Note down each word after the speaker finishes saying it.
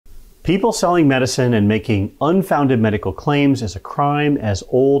People selling medicine and making unfounded medical claims is a crime as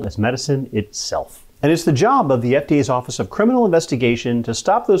old as medicine itself. And it's the job of the FDA's Office of Criminal Investigation to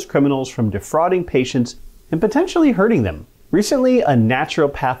stop those criminals from defrauding patients and potentially hurting them. Recently, a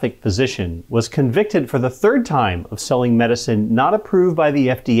naturopathic physician was convicted for the third time of selling medicine not approved by the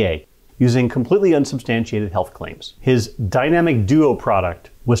FDA, using completely unsubstantiated health claims. His Dynamic Duo product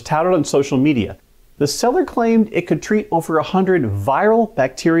was touted on social media. The seller claimed it could treat over 100 viral,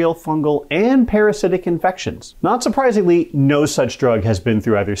 bacterial, fungal, and parasitic infections. Not surprisingly, no such drug has been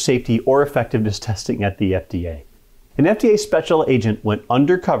through either safety or effectiveness testing at the FDA. An FDA special agent went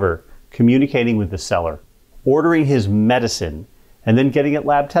undercover communicating with the seller, ordering his medicine, and then getting it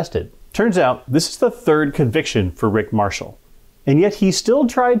lab tested. Turns out, this is the third conviction for Rick Marschall. And yet he still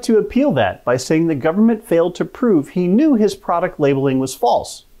tried to appeal that by saying the government failed to prove he knew his product labeling was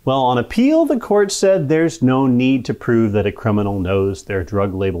false. Well, on appeal, the court said there's no need to prove that a criminal knows their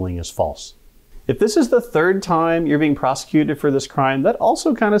drug labeling is false. If this is the third time you're being prosecuted for this crime, that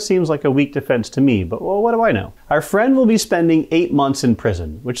also kind of seems like a weak defense to me, but well, what do I know? Our friend will be spending 8 months in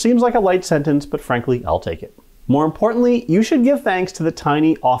prison, which seems like a light sentence, but frankly, I'll take it. More importantly, you should give thanks to the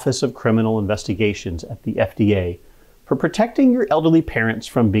tiny Office of Criminal Investigations at the FDA for protecting your elderly parents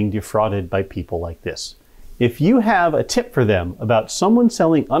from being defrauded by people like this. If you have a tip for them about someone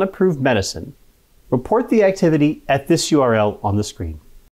selling unapproved medicine, report the activity at this URL on the screen.